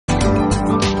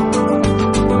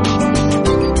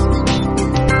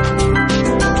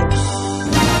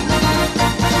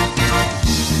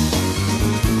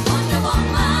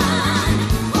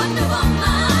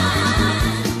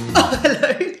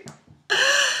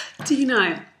Do you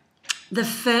know, the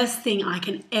first thing I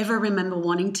can ever remember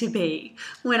wanting to be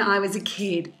when I was a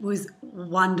kid was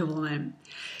Wonder Woman.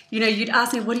 You know, you'd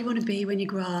ask me, what do you want to be when you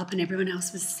grow up? And everyone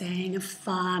else was saying a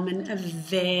fireman, a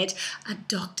vet, a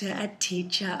doctor, a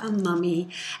teacher, a mummy.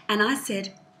 And I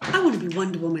said, I want to be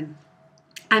Wonder Woman.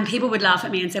 And people would laugh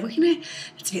at me and say, well, you know,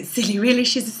 that's a bit silly, really.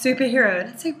 She's a superhero. And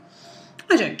I'd say,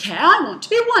 I don't care. I want to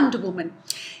be Wonder Woman.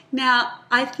 Now,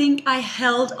 I think I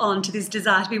held on to this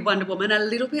desire to be Wonder Woman a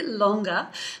little bit longer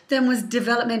than was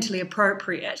developmentally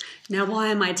appropriate. Now, why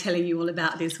am I telling you all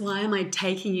about this? Why am I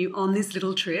taking you on this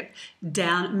little trip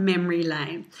down memory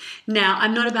lane? Now,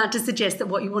 I'm not about to suggest that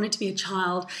what you wanted to be a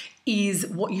child is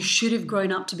what you should have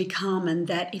grown up to become, and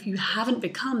that if you haven't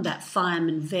become that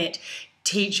fireman, vet,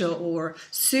 teacher or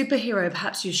superhero,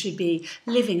 perhaps you should be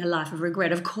living a life of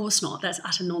regret. Of course not. That's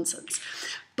utter nonsense.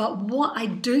 But what I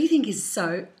do think is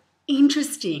so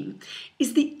interesting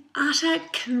is the utter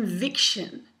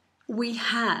conviction we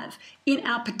have in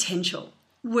our potential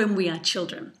when we are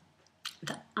children.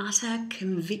 The utter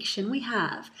conviction we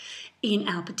have in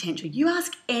our potential. You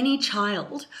ask any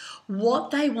child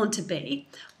what they want to be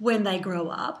when they grow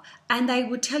up, and they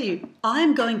would tell you,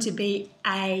 I'm going to be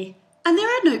a... And there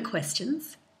are no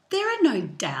questions, there are no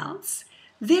doubts,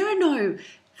 there are no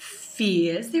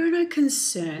fears, there are no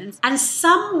concerns. And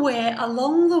somewhere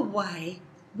along the way,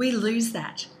 we lose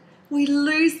that. We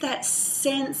lose that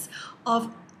sense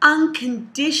of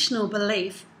unconditional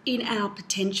belief in our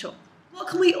potential. What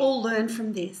can we all learn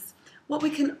from this? What we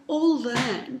can all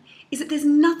learn is that there's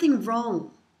nothing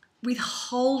wrong with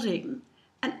holding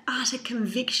an utter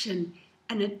conviction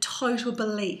and a total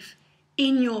belief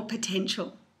in your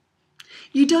potential.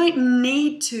 You don't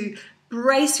need to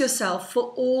brace yourself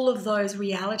for all of those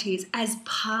realities as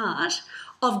part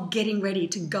of getting ready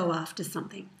to go after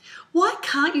something. Why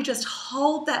can't you just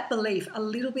hold that belief a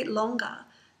little bit longer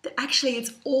that actually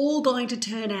it's all going to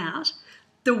turn out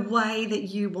the way that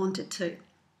you want it to?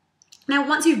 Now,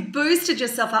 once you've boosted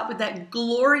yourself up with that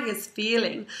glorious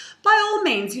feeling, by all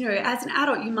means, you know, as an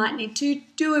adult, you might need to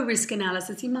do a risk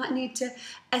analysis. You might need to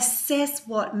assess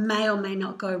what may or may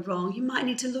not go wrong. You might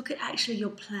need to look at actually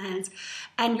your plans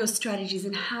and your strategies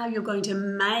and how you're going to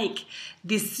make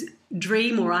this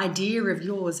dream or idea of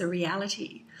yours a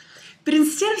reality. But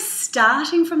instead of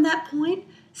starting from that point,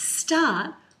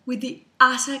 start with the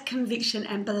utter conviction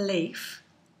and belief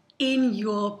in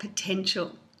your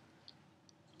potential.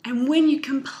 And when you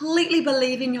completely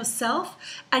believe in yourself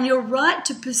and your right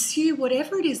to pursue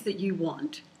whatever it is that you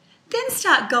want, then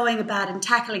start going about and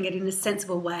tackling it in a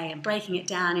sensible way and breaking it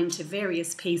down into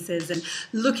various pieces and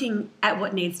looking at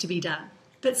what needs to be done.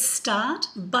 But start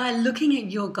by looking at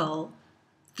your goal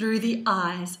through the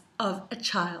eyes of a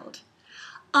child.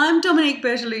 I'm Domonique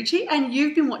Bertolucci, and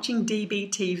you've been watching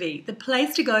DBTV, the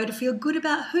place to go to feel good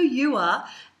about who you are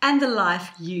and the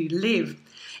life you live.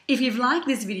 If you've liked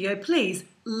this video, please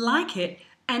like it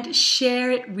and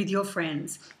share it with your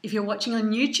friends. If you're watching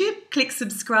on YouTube, click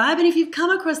subscribe. And if you've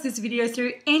come across this video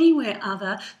through anywhere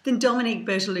other than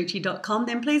DomoniqueBertolucci.com,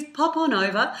 then please pop on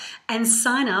over and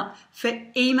sign up for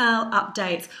email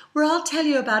updates, where I'll tell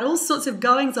you about all sorts of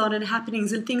goings on and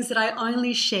happenings and things that I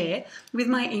only share with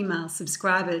my email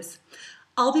subscribers.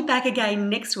 I'll be back again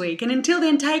next week. And until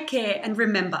then, take care. And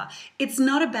remember, it's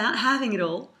not about having it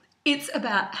all. It's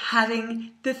about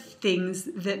having the things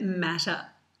that matter.